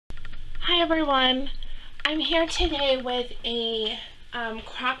Hi everyone, I'm here today with a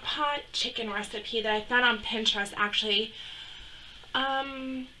crock-pot chicken recipe that I found on Pinterest actually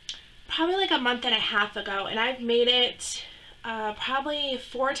probably like a month and a half ago, and I've made it probably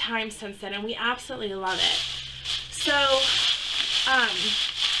 4 times since then, and we absolutely love it. So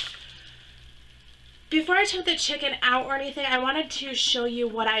before I took the chicken out or anything, I wanted to show you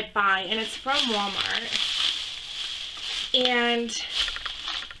what I buy, and it's from Walmart, and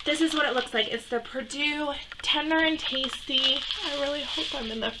this is what it looks like. It's the Perdue Tender and Tasty. I really hope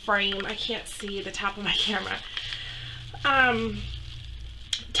I'm in the frame. I can't see the top of my camera.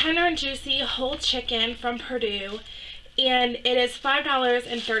 Tender and Juicy Whole Chicken from Perdue. And it is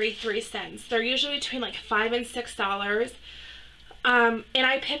 $5.33. They're usually between like $5 and $6. And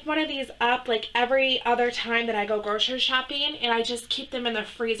I pick one of these up like every other time that I go grocery shopping. And I just keep them in the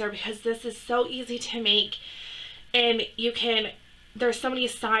freezer because this is so easy to make. And you can... There's so many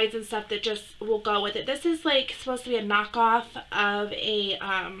sides and stuff that just will go with it. This is like supposed to be a knockoff of a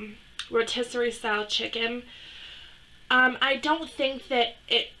rotisserie style chicken. I don't think that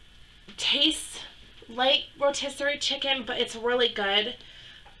it tastes like rotisserie chicken, but it's really good.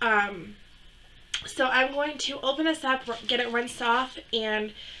 So I'm going to open this up, get it rinsed off,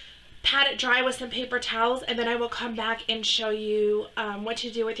 and pat it dry with some paper towels, and then I will come back and show you what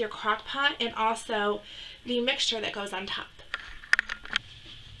to do with your crock pot and also the mixture that goes on top.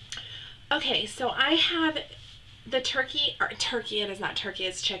 Okay, so I have the turkey, it is not turkey,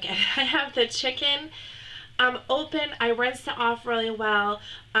 it's chicken. I have the chicken open. I rinsed it off really well,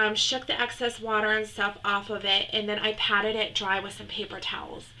 shook the excess water and stuff off of it, and then I patted it dry with some paper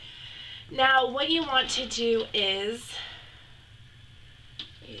towels. Now, what you want to do is,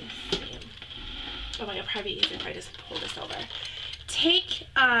 oh my god, probably easier if I just pull this over. Take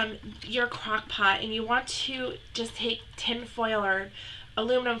your crock pot, and you want to just take tin foil or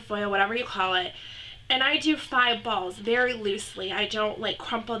aluminum foil, whatever you call it, and I do 5 balls very loosely. I don't like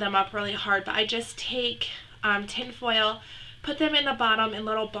crumple them up really hard, but I just take tin foil, put them in the bottom in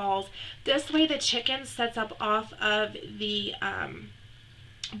little balls. This way the chicken sets up off of the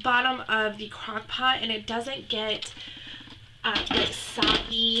bottom of the crock pot, and it doesn't get like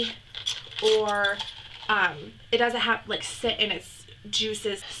soggy, or it doesn't have like sit in its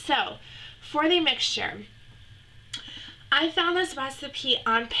juices. So for the mixture, I found this recipe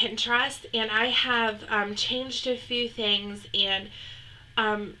on Pinterest, and I have changed a few things and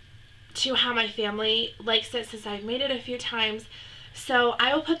to how my family likes it, since I've made it a few times. So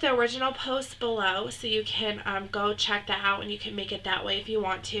I will put the original post below so you can go check that out, and you can make it that way if you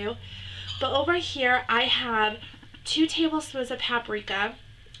want to. But over here I have 2 tablespoons of paprika,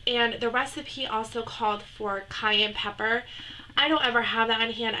 and the recipe also called for cayenne pepper. I don't ever have that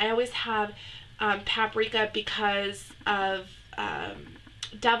on hand. I always have paprika because of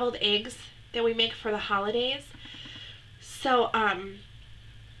deviled eggs that we make for the holidays. So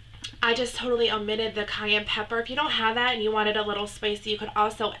I just totally omitted the cayenne pepper. If you don't have that and you want it a little spicy, you could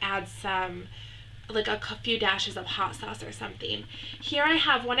also add some, like a few dashes of hot sauce or something. Here I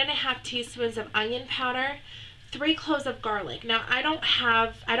have 1.5 teaspoons of onion powder, 3 cloves of garlic. Now I don't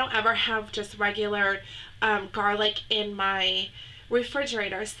ever have just regular garlic in my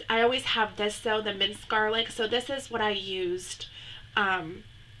refrigerators. I always have this though, the minced garlic. So this is what I used, and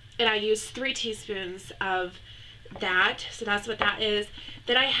I used 3 teaspoons of that. So that's what that is.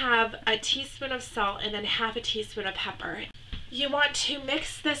 Then I have a teaspoon of salt, and then half a teaspoon of pepper. You want to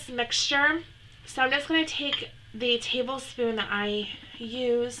mix this mixture. So I'm just going to take the tablespoon that I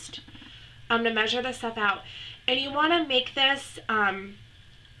used to measure the stuff out, and you want to make this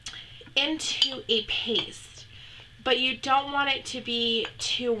into a paste. But you don't want it to be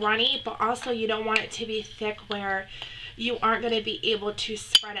too runny, but also you don't want it to be thick where you aren't going to be able to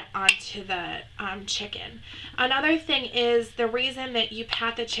spread it onto the chicken. Another thing is, the reason that you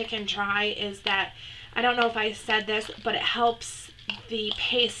pat the chicken dry is that, I don't know if I said this, but it helps the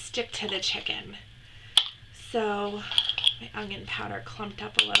paste stick to the chicken. So my onion powder clumped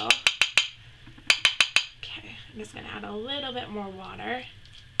up a little. Okay, I'm just going to add a little bit more water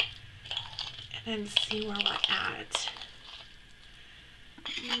and see where we're at.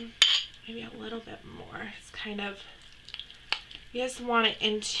 Maybe a little bit more. It's kind of, you just want it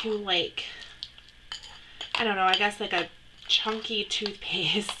into like, I don't know, I guess like a chunky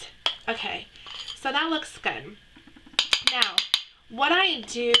toothpaste. Okay, so that looks good. Now, what I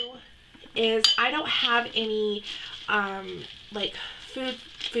do is, I don't have any like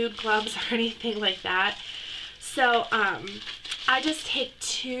food gloves or anything like that. So I just take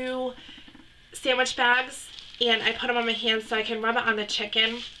 2 sandwich bags and I put them on my hands so I can rub it on the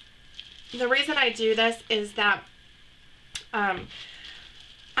chicken. The reason I do this is that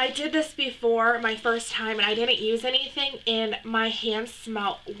I did this before my first time and I didn't use anything, and my hands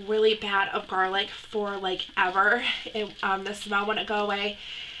smelled really bad of garlic for like ever. The smell wouldn't go away,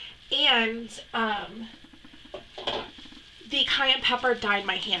 and the cayenne pepper dyed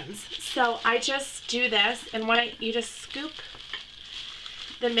my hands. So I just do this, and you just scoop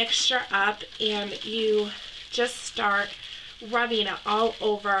the mixture up and you just start rubbing it all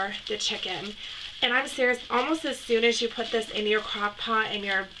over the chicken. And I'm serious, almost as soon as you put this in your crock pot and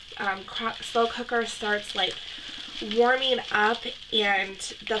your slow cooker starts like warming up and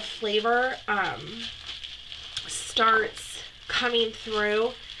the flavor starts coming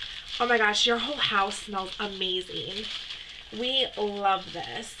through, oh my gosh, your whole house smells amazing. We love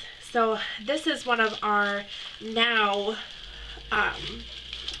this. So this is one of our now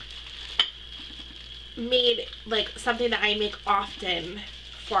made, like something that I make often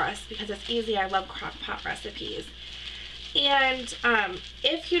for us because it's easy. I love crock pot recipes. And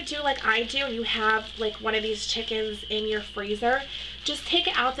if you do like I do and you have like one of these chickens in your freezer, just take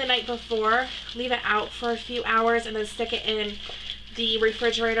it out the night before, leave it out for a few hours, and then stick it in the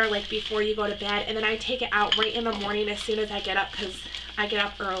refrigerator like before you go to bed. And then I take it out right in the morning as soon as I get up, because I get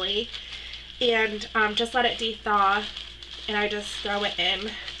up early, and just let it de-thaw, and I just throw it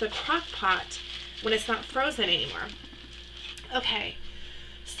in the crock pot when it's not frozen anymore. Okay,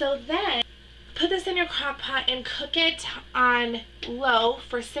 so then put this in your crock pot and cook it on low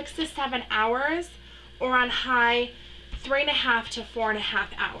for 6 to 7 hours, or on high 3.5 to 4.5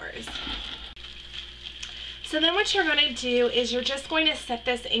 hours. So then what you're going to do is you're just going to set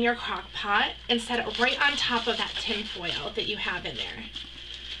this in your crock pot and set it right on top of that tin foil that you have in there.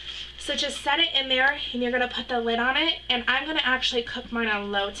 So just set it in there and you're going to put the lid on it, and I'm going to actually cook mine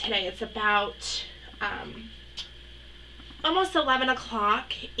on low today. It's about almost 11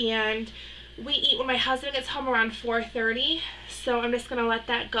 o'clock, and we eat when my husband gets home around 4:30, so I'm just going to let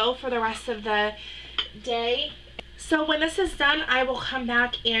that go for the rest of the day. So when this is done, I will come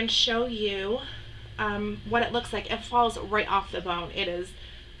back and show you what it looks like. It falls right off the bone. It is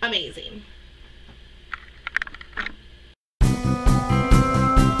amazing.